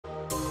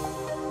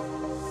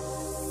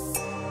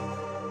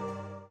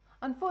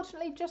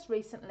Unfortunately, just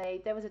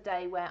recently there was a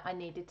day where I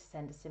needed to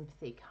send a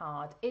sympathy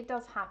card. It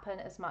does happen,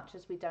 as much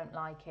as we don't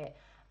like it,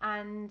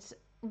 and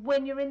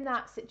when you're in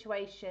that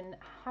situation,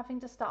 having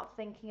to start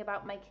thinking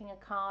about making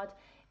a card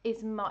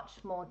is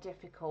much more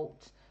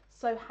difficult.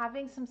 So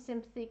having some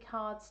sympathy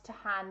cards to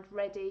hand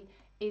ready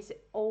is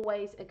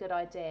always a good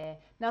idea.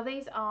 Now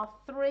these are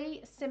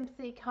 3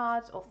 sympathy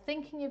cards or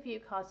thinking of you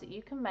cards that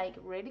you can make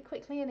really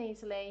quickly and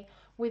easily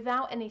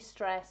without any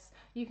stress.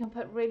 You can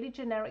put really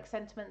generic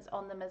sentiments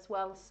on them as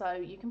well, so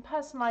you can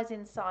personalize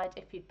inside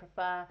if you'd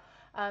prefer.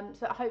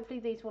 So hopefully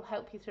these will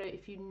help you through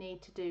if you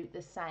need to do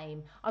the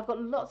same. I've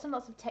got lots and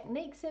lots of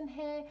techniques in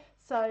here,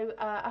 so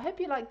I hope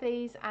you like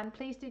these, and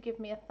please do give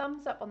me a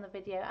thumbs up on the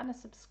video and a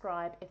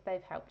subscribe if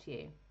they've helped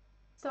you.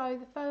 So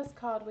the first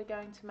card we're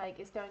going to make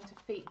is going to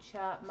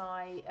feature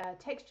my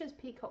Textures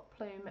Peacock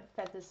Plume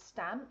Feathers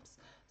stamps.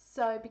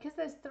 So because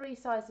there's 3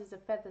 sizes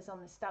of feathers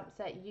on the stamp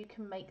set, you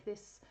can make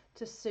this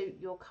to suit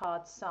your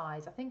card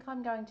size. I think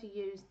I'm going to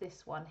use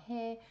this one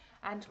here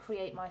and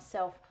create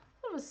myself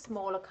a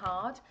smaller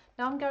card.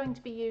 Now I'm going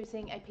to be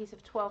using a piece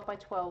of 12 by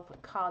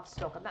 12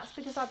 cardstock, and that's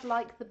because I'd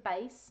like the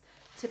base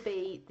to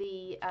be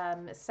the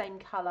same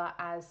colour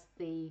as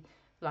the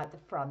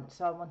front,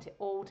 so I want it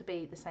all to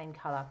be the same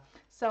colour.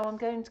 So I'm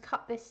going to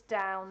cut this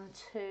down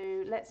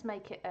to, let's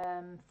make it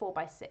 4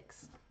 by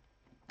 6.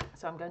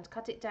 So I'm going to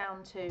cut it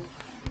down to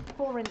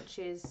 4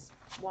 inches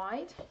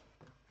wide,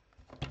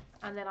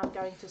 and then I'm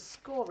going to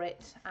score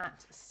it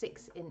at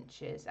 6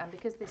 inches, and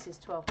because this is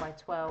 12 by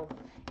 12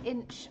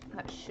 inch,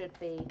 that should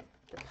be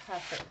the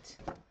perfect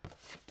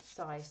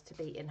size to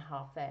be in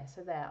half there.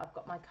 So there, I've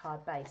got my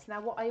card base.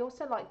 Now what I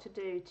also like to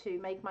do to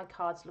make my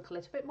cards look a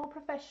little bit more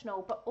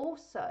professional, but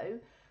also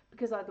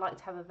because I'd like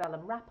to have a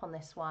vellum wrap on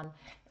this one,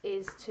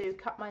 is to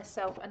cut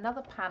myself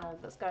another panel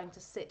that's going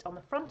to sit on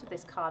the front of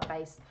this card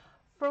base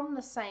from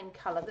the same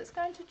colour, that's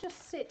going to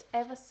just sit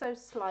ever so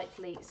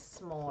slightly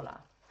smaller.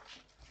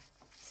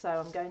 So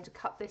I'm going to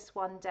cut this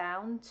one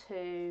down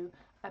to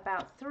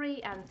about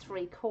 3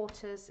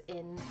 3/4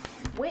 in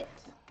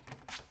width.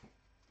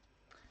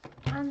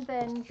 And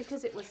then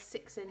because it was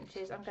 6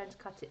 inches, I'm going to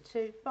cut it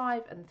to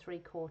 5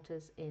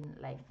 3/4 in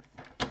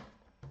length.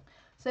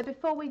 So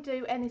before we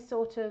do any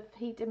sort of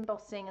heat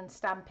embossing and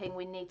stamping,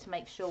 we need to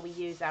make sure we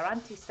use our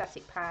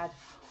anti-static pad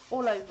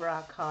all over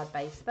our card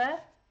base there.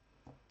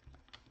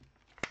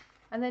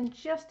 And then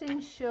just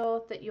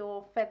ensure that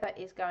your feather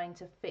is going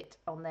to fit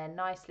on there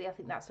nicely. I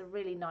think that's a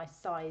really nice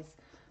size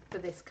for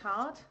this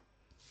card.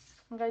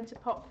 I'm going to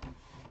pop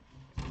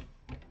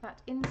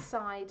that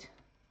inside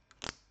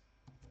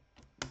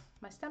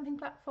my stamping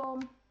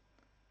platform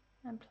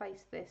and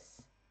place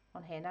this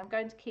on here. Now I'm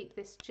going to keep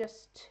this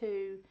just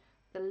to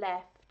the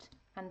left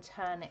and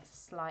turn it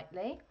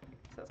slightly,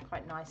 so that's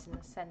quite nice in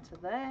the center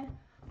there.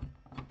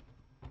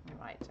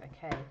 Right,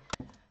 okay.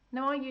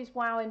 Now I use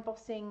Wow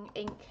embossing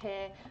ink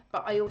here,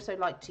 but I also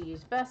like to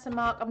use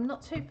Versamark. I'm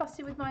not too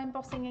fussy with my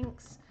embossing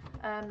inks.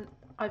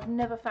 I've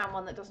never found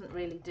one that doesn't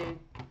really do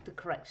the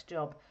correct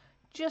job.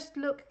 Just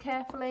look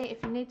carefully.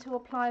 If you need to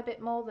apply a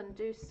bit more, then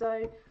do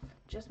so.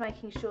 Just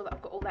making sure that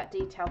I've got all that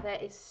detail. There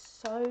is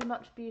so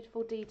much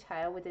beautiful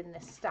detail within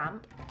this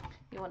stamp.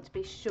 You want to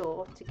be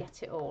sure to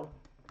get it all.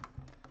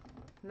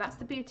 And that's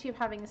the beauty of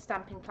having a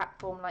stamping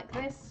platform like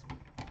this.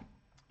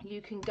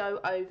 You can go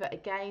over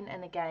again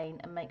and again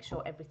and make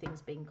sure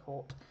everything's been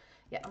caught.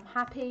 Yeah, I'm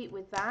happy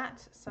with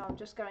that. So I'm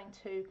just going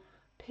to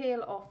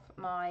peel off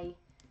my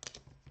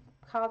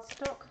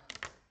cardstock.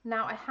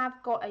 Now I have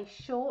got a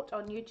short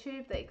on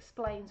YouTube that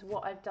explains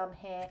what I've done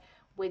here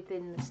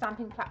within the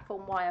stamping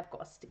platform, why I've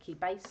got a sticky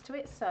base to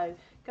it. So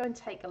go and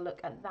take a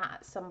look at that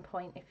at some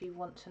point if you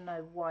want to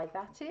know why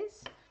that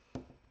is.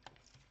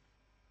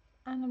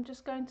 And I'm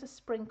just going to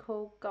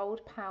sprinkle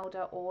gold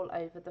powder all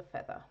over the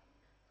feather.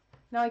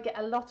 Now I get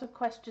a lot of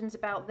questions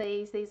about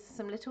these. These are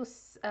some little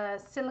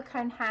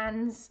silicone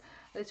hands,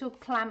 little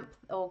clamp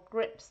or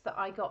grips that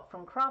I got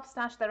from Craft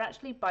Stash. They're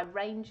actually by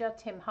Ranger,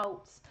 Tim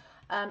Holtz,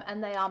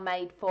 and they are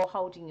made for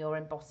holding your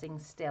embossing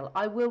still.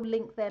 I will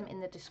link them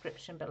in the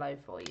description below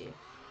for you.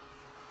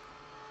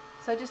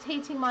 So just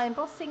heating my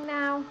embossing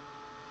now.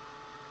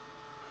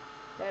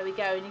 There we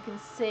go, and you can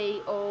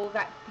see all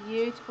that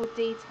beautiful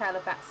detail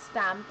of that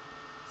stamp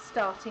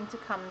starting to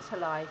come to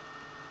life.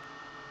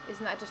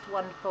 Isn't that just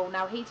wonderful?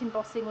 Now heat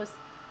embossing was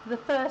the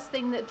first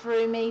thing that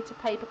drew me to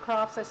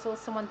Papercraft. I saw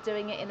someone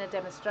doing it in a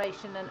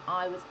demonstration and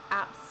I was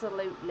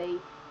absolutely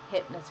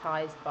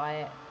hypnotized by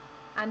it.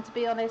 And to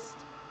be honest,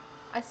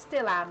 I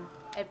still am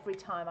every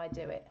time I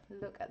do it.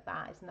 Look at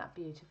that, isn't that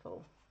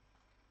beautiful?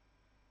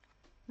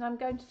 Now I'm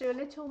going to do a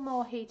little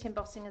more heat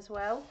embossing as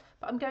well,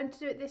 but I'm going to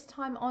do it this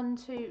time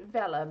onto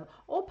vellum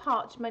or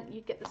parchment.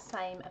 You get the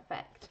same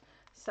effect.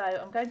 So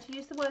I'm going to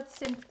use the word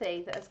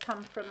sympathy that has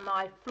come from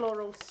my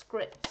floral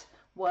script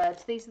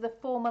words. These are the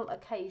formal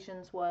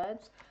occasions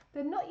words.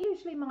 They're not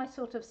usually my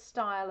sort of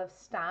style of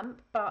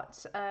stamp,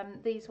 but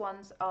these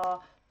ones are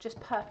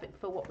just perfect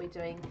for what we're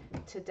doing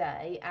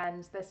today,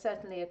 and they're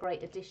certainly a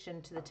great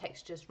addition to the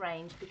textures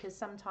range because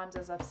sometimes,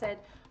 as I've said,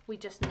 we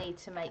just need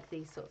to make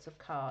these sorts of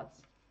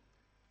cards.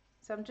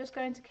 So So I'm just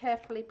going to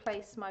carefully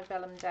place my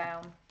vellum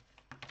down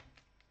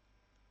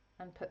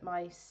and put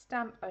my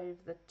stamp over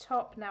the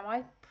top. Now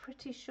I'm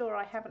pretty sure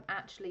I haven't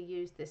actually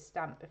used this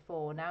stamp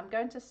before. Now I'm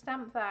going to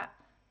stamp that,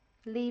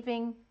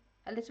 leaving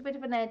a little bit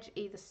of an edge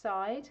either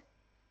side.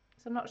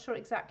 So I'm not sure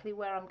exactly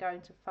where I'm going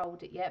to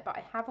fold it yet, but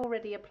I have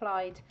already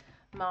applied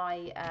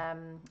my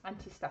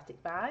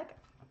anti-static bag.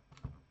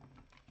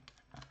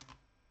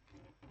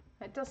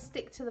 It does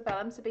stick to the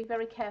vellum, so be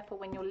very careful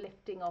when you're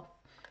lifting off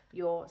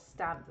your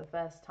stamp the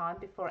first time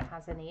before it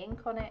has any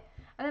ink on it.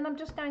 And then I'm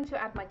just going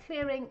to add my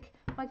clear ink,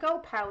 my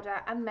gold powder,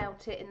 and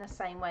melt it in the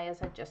same way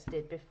as I just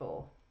did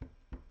before.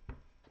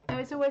 Now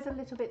it's always a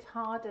little bit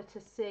harder to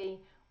see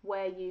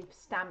where you've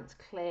stamped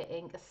clear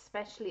ink,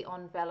 especially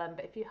on vellum,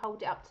 but if you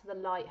hold it up to the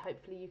light,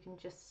 hopefully you can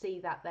just see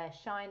that they're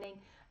shining,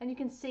 and you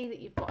can see that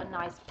you've got a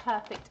nice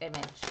perfect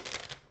image.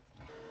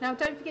 Now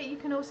don't forget, you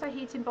can also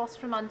heat emboss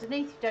from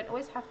underneath. You don't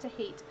always have to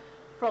heat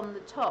from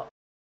the top.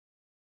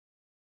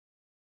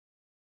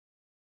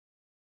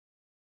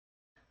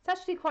 It's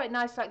actually quite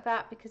nice like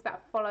that because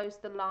that follows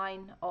the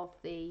line of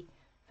the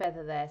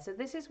feather there. So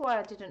this is why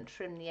I didn't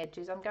trim the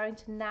edges. I'm going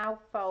to now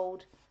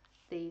fold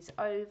these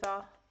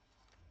over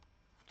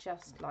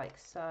just like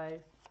so,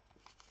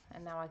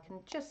 and now I can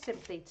just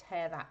simply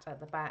tear that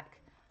at the back,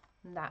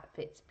 and that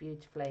fits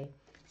beautifully.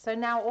 So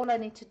now all I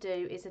need to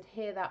do is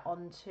adhere that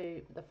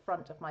onto the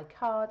front of my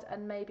card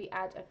and maybe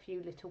add a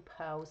few little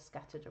pearls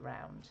scattered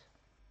around.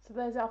 So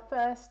there's our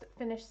first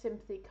finished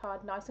Sympathy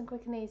card, nice and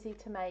quick and easy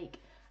to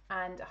make,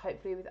 and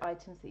hopefully with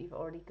items that you've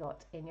already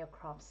got in your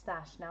craft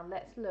stash. Now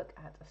let's look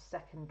at a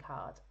second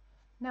card.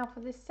 Now for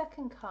this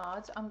second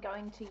card, I'm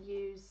going to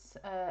use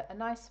a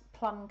nice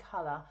plum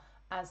colour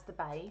as the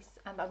base,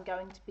 and I'm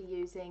going to be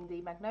using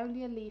the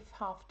Magnolia Leaf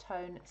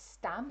halftone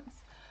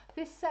stamps.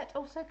 This set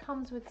also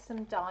comes with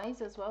some dies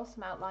as well,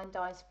 some outline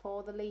dies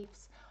for the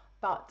leaves,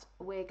 but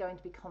we're going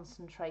to be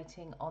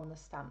concentrating on the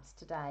stamps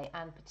today,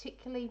 and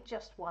particularly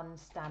just one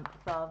stamp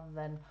rather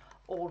than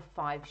all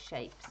 5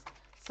 shapes.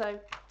 So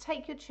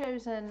take your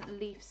chosen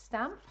leaf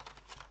stamp,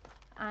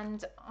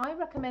 and I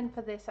recommend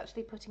for this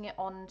actually putting it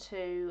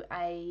onto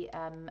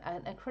an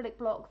acrylic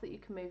block that you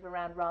can move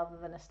around rather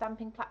than a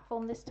stamping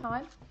platform this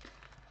time.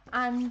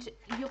 And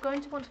you're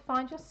going to want to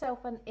find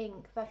yourself an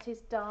ink that is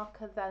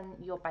darker than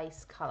your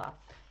base colour.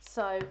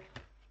 So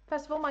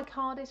first of all, my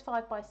card is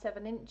 5 by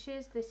 7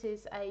 inches. This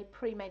is a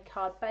pre-made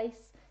card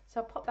base,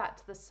 so I'll pop that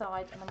to the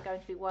side, and I'm going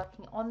to be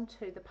working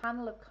onto the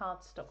panel of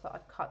cardstock that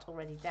I've cut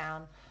already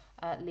down,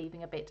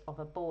 leaving a bit of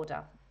a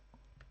border.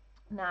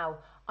 Now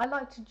I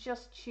like to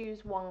just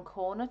choose one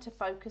corner to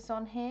focus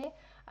on here.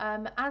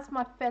 As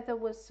my feather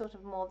was sort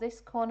of more this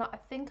corner, I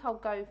think I'll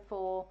go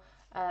for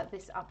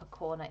this upper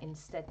corner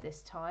instead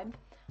this time.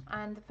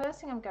 And the first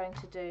thing I'm going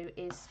to do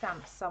is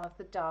stamp some of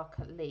the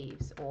darker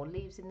leaves, or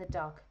leaves in the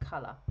darker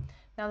colour.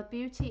 Now the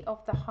beauty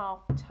of the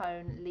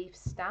half-tone leaf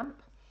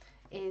stamp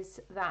is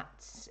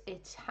that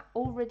it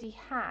already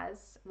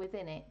has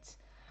within it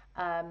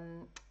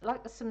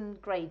like some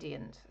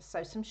gradient,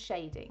 so some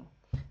shading.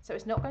 So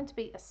it's not going to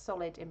be a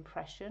solid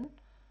impression,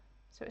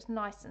 so it's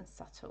nice and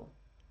subtle.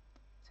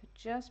 So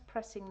just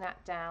pressing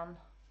that down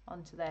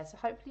onto there, so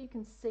hopefully you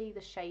can see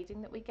the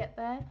shading that we get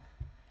there.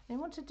 And you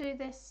want to do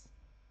this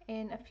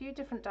in a few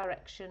different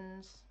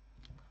directions.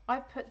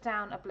 I've put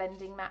down a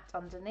blending mat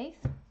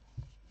underneath,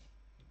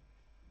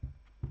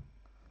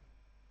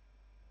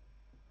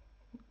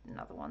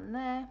 another one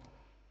there,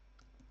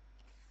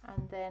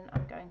 and then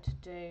I'm going to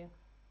do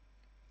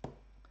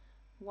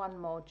one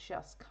more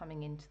just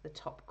coming into the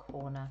top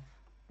corner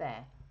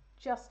there,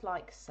 just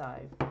like so.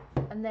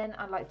 And then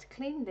I like to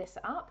clean this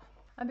up.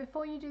 And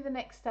before you do the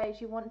next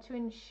stage, you want to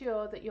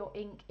ensure that your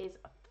ink is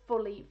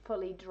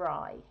fully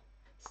dry.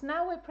 So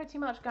now we're pretty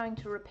much going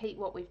to repeat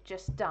what we've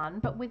just done,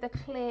 but with a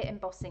clear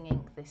embossing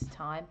ink this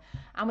time.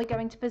 And we're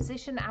going to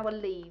position our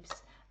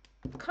leaves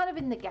kind of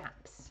in the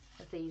gaps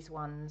of these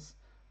ones.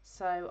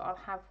 So I'll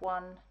have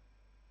one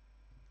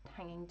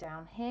hanging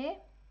down here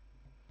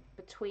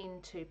between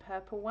 2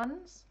 purple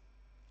ones.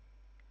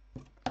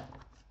 I'll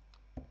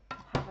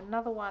have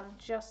another one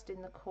just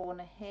in the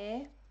corner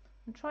here,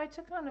 and try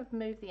to kind of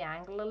move the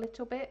angle a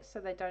little bit so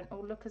they don't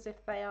all look as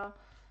if they are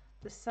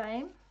the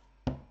same.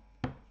 I'll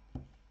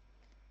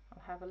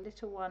have a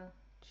little one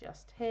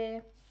just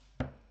here,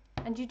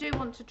 and you do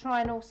want to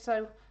try and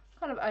also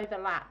kind of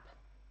overlap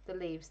the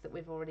leaves that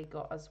we've already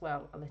got as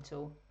well a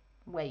little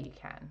where you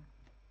can,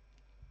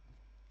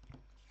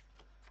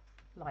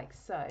 like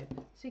so.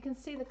 So you can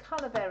see the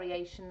colour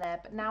variation there,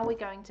 but now we're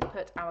going to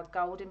put our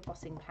gold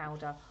embossing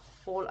powder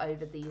all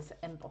over these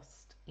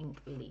embossed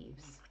ink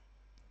leaves.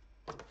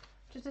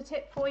 Just a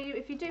tip for you,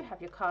 if you do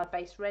have your card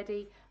base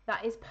ready,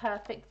 that is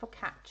perfect for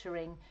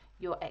capturing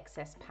your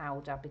excess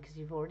powder because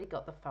you've already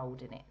got the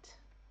fold in it.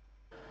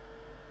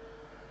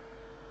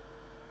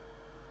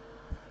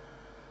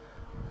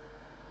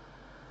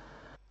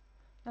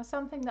 Now Now,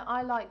 something that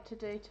I like to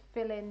do to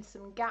fill in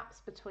some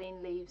gaps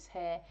between leaves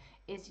here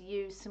is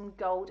use some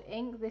gold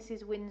ink. This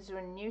is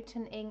Winsor &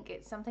 Newton ink.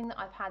 It's something that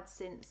I've had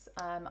since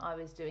I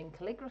was doing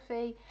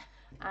calligraphy,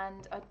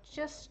 and I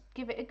just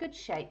give it a good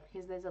shake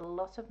because there's a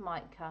lot of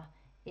mica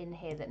in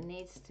here that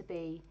needs to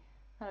be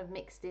kind of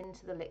mixed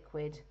into the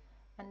liquid,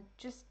 and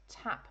just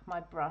tap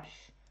my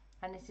brush,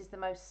 and this is the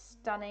most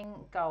stunning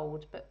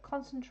gold, but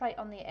concentrate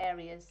on the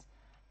areas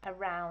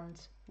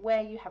around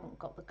where you haven't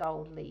got the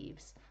gold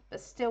leaves,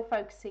 but still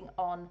focusing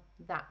on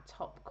that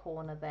top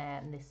corner there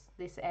and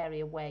this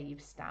area where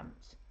you've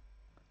stamped.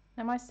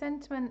 Now, my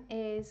sentiment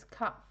is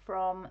cut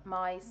from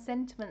my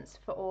Sentiments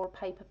for All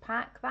paper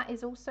pack. That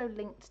is also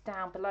linked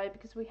down below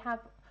because we have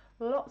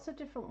lots of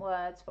different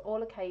words for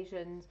all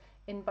occasions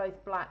in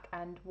both black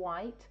and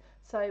white.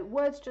 So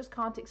words just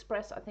can't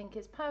express, I think,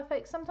 is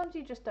perfect. Sometimes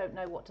you just don't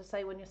know what to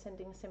say when you're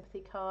sending a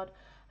sympathy card.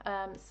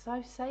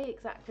 So say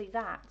exactly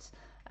that.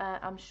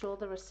 I'm sure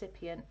the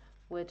recipient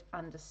would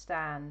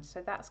understand.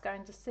 So that's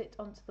going to sit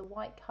onto the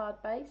white card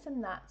base,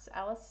 and that's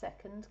our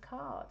second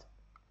card.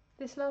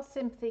 This last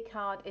sympathy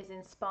card is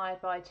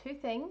inspired by two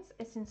things.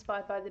 It's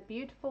inspired by the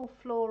beautiful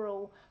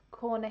floral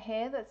corner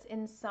here that's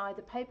inside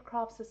the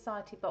Papercraft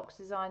Society box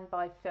designed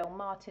by Phill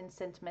Martin,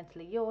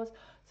 Sentimentally Yours.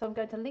 So I'm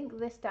going to link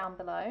this down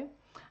below.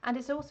 And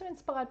it's also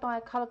inspired by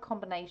a colour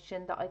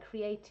combination that I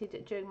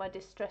created during my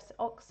Distress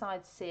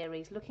Oxides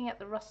series, looking at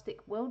the rustic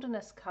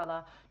wilderness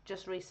colour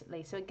just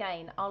recently. So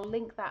again, I'll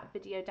link that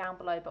video down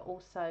below, but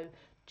also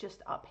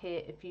just up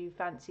here if you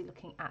fancy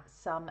looking at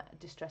some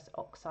Distress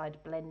Oxide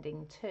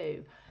blending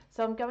too.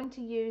 So I'm going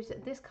to use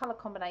this colour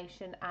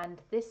combination and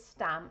this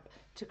stamp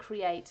to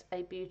create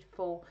a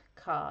beautiful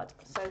card.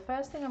 So the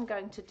first thing I'm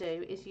going to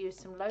do is use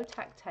some low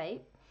tack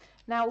tape.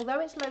 Now, although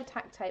it's low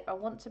tack tape, I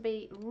want to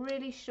be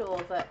really sure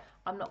that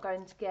I'm not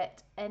going to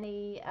get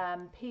any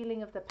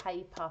peeling of the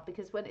paper,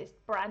 because when it's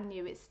brand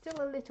new, it's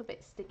still a little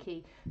bit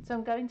sticky. So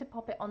I'm going to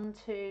pop it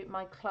onto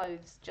my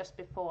clothes just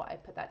before I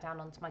put that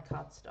down onto my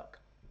cardstock.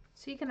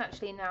 So you can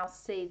actually now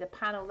see the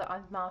panel that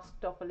I've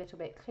masked off a little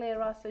bit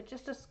clearer. So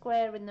just a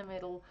square in the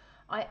middle.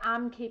 I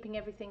am keeping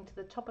everything to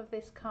the top of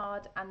this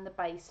card and the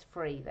base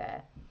free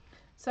there.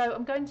 So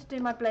I'm going to do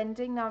my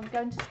blending. Now I'm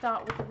going to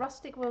start with the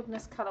Rustic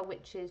Wilderness colour,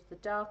 which is the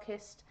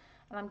darkest,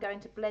 and I'm going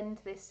to blend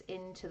this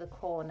into the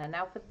corner.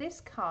 Now for this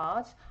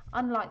card,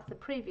 unlike the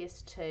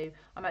previous two,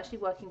 I'm actually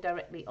working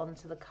directly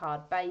onto the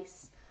card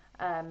base,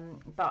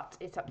 but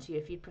it's up to you.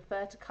 If you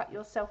prefer to cut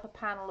yourself a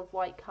panel of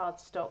white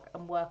cardstock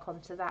and work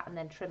onto that and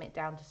then trim it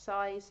down to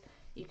size,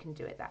 you can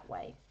do it that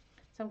way.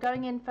 So I'm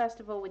going in first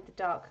of all with the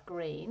dark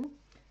green.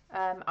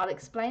 I'll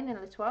explain in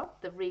a little while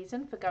the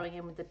reason for going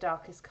in with the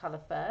darkest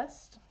colour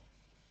first.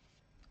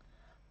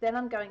 Then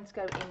I'm going to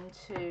go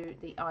into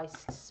the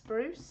iced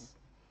spruce,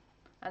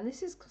 and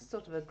this is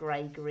sort of a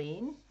grey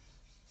green,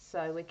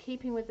 so we're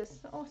keeping with this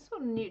sort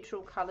of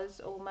neutral colours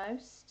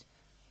almost.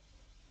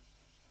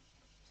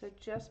 So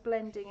just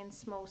blending in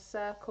small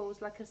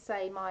circles. Like I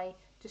say, my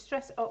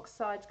Distress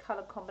Oxides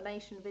colour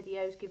combination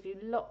videos give you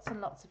lots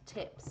and lots of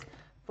tips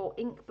for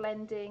ink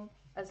blending,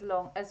 as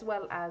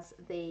well as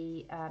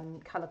the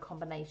colour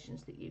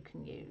combinations that you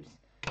can use.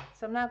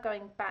 So I'm now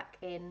going back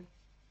in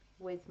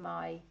with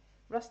my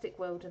Rustic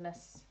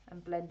Wilderness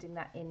and blending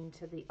that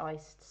into the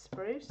iced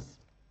spruce.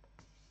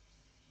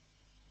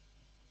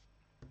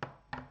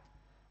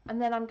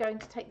 And then I'm going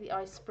to take the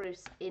iced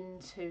spruce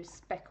into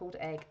Speckled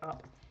Egg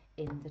up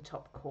in the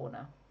top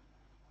corner.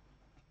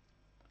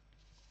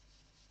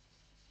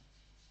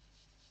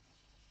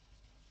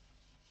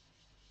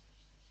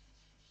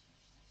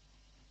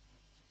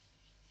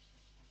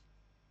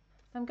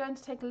 I'm going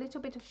to take a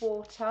little bit of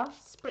water,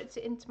 spritz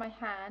it into my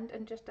hand,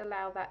 and just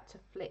allow that to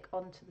flick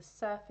onto the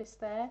surface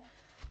there.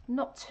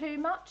 Not too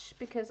much,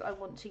 because I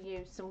want to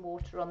use some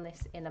water on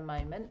this in a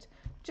moment.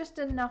 Just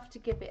enough to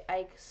give it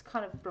a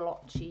kind of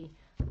blotchy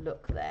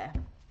look there,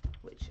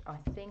 which I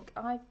think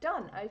I've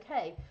done.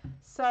 Okay,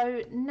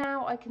 so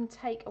now I can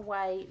take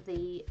away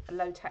the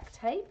low tack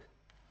tape.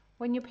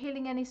 When you're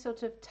peeling any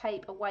sort of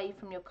tape away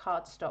from your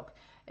cardstock,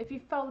 if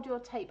you fold your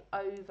tape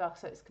over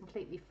so it's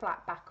completely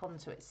flat back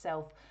onto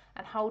itself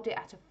and hold it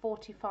at a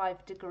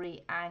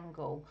 45-degree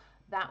angle,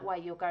 that way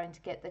you're going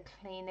to get the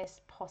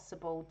cleanest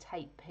possible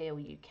tape peel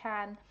you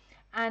can,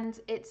 and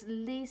it's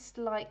least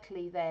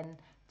likely then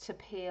to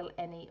peel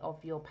any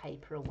of your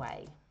paper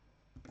away.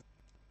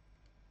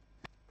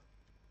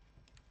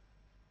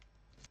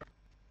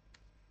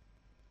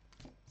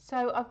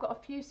 So I've got a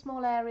few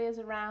small areas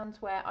around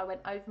where I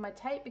went over my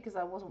tape because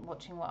I wasn't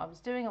watching what I was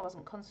doing, I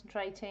wasn't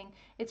concentrating.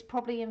 It's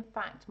probably in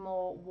fact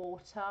more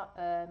water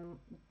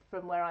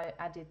from where I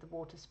added the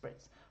water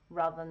spritz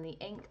rather than the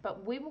ink,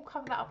 but we will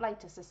cover that up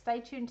later, so stay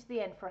tuned to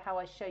the end for how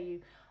I show you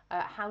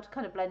how to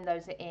kind of blend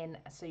those in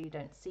so you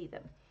don't see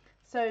them.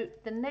 So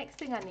the next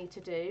thing I need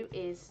to do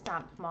is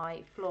stamp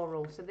my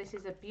floral. So this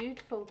is a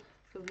beautiful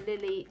sort of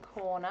lily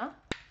corner.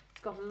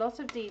 It's got a lot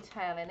of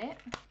detail in it.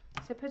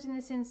 So putting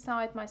this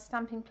inside my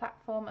stamping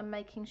platform and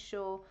making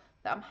sure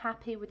that I'm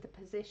happy with the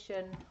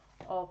position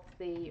of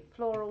the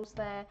florals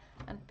there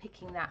and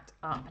picking that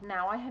up.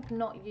 Now I have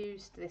not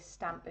used this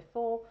stamp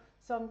before,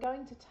 so I'm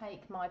going to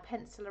take my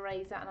pencil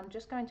eraser and I'm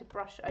just going to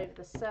brush over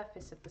the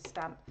surface of the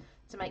stamp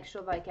to make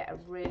sure that I get a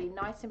really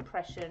nice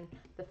impression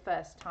the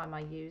first time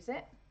I use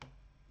it.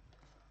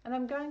 And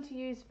I'm going to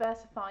use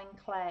VersaFine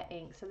Clear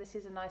ink, so this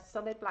is a nice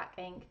solid black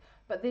ink,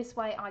 but this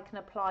way I can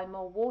apply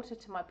more water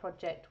to my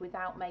project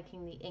without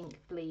making the ink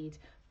bleed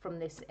from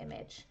this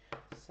image.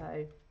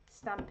 So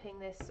stamping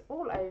this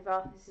all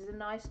over. This is a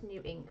nice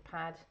new ink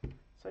pad,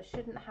 so I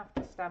shouldn't have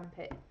to stamp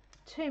it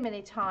too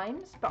many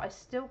times, but I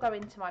still go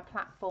into my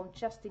platform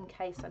just in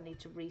case I need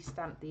to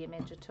restamp the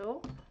image at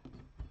all.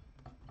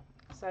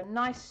 So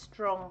nice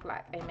strong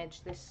black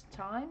image this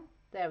time.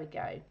 There we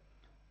go.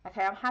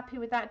 Okay, I'm happy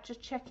with that,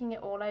 just checking it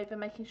all over,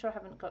 making sure I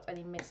haven't got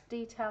any missed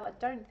detail. I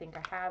don't think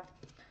I have.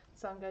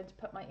 So I'm going to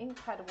put my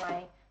ink pad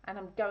away and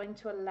I'm going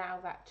to allow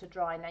that to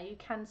dry. Now you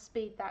can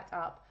speed that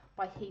up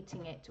by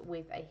heating it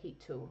with a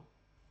heat tool.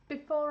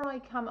 Before I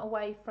come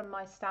away from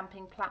my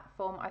stamping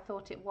platform, I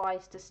thought it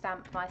wise to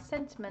stamp my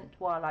sentiment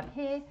while I'm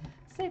here,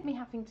 save me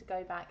having to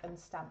go back and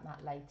stamp that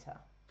later.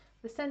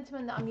 The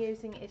sentiment that I'm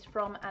using is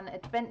from an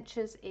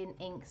Adventures in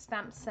Ink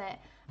stamp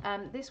set.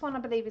 This one I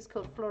believe is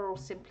called Floral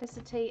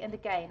Simplicity, and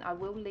again I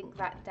will link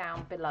that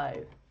down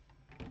below.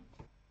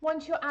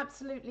 Once you're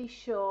absolutely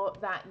sure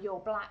that your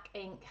black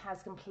ink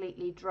has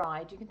completely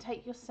dried, you can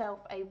take yourself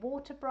a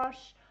water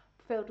brush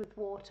filled with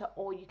water,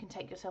 or you can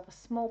take yourself a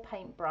small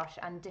paintbrush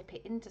and dip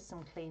it into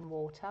some clean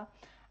water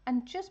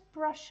and just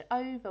brush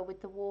over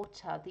with the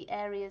water the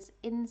areas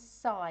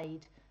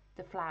inside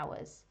the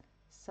flowers.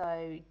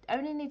 So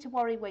only need to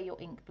worry where your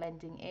ink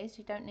blending is,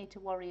 you don't need to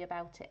worry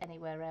about it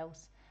anywhere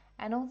else.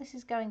 And all this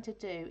is going to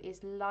do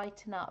is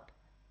lighten up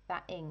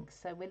that ink.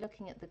 So we're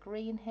looking at the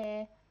green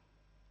here,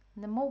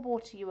 and the more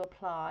water you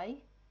apply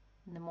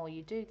and the more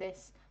you do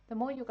this, the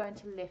more you're going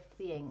to lift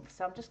the ink.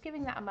 So I'm just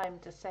giving that a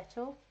moment to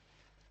settle.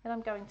 Then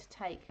I'm going to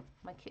take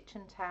my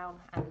kitchen towel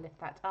and lift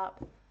that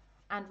up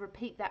and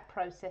repeat that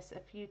process a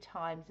few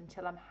times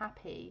until I'm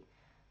happy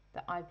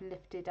that I've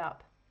lifted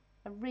up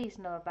a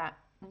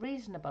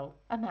reasonable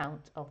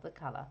amount of the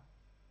colour.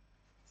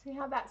 See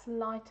how that's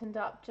lightened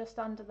up just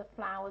under the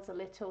flowers a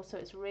little, so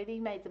it's really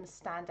made them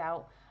stand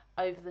out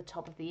over the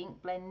top of the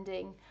ink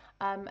blending.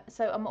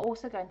 So I'm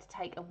also going to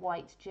take a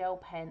white gel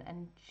pen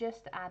and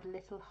just add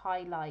little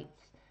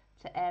highlights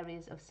to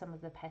areas of some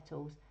of the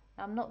petals.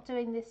 Now, I'm not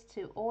doing this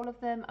to all of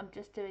them, I'm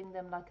just doing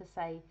them, like I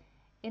say,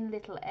 in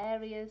little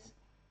areas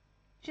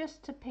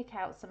just to pick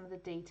out some of the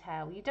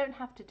detail. You don't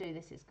have to do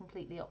this, it's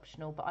completely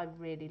optional, but I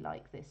really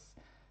like this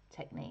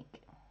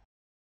technique.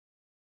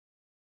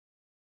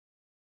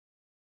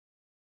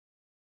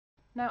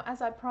 Now,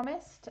 as I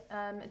promised,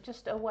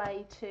 just a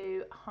way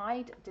to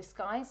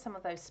disguise some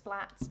of those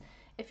splats.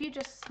 If you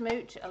just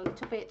smooch a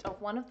little bit of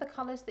one of the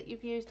colours that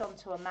you've used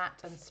onto a mat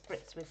and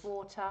spritz with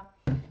water,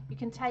 you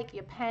can take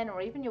your pen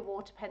or even your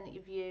water pen that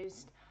you've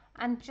used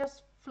and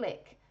just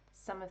flick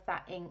some of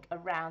that ink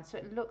around so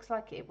it looks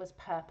like it was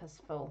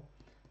purposeful.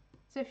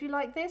 So if you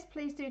like this,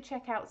 please do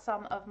check out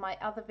some of my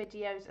other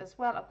videos as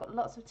well. I've got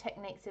lots of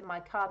techniques in my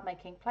card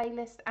making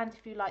playlist, and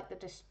if you like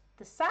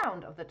the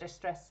sound of the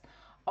Distress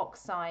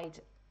Oxide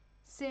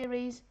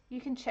series, you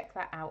can check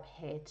that out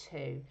here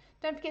too.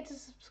 Don't forget to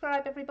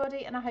subscribe,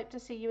 everybody, and I hope to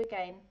see you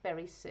again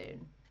very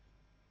soon.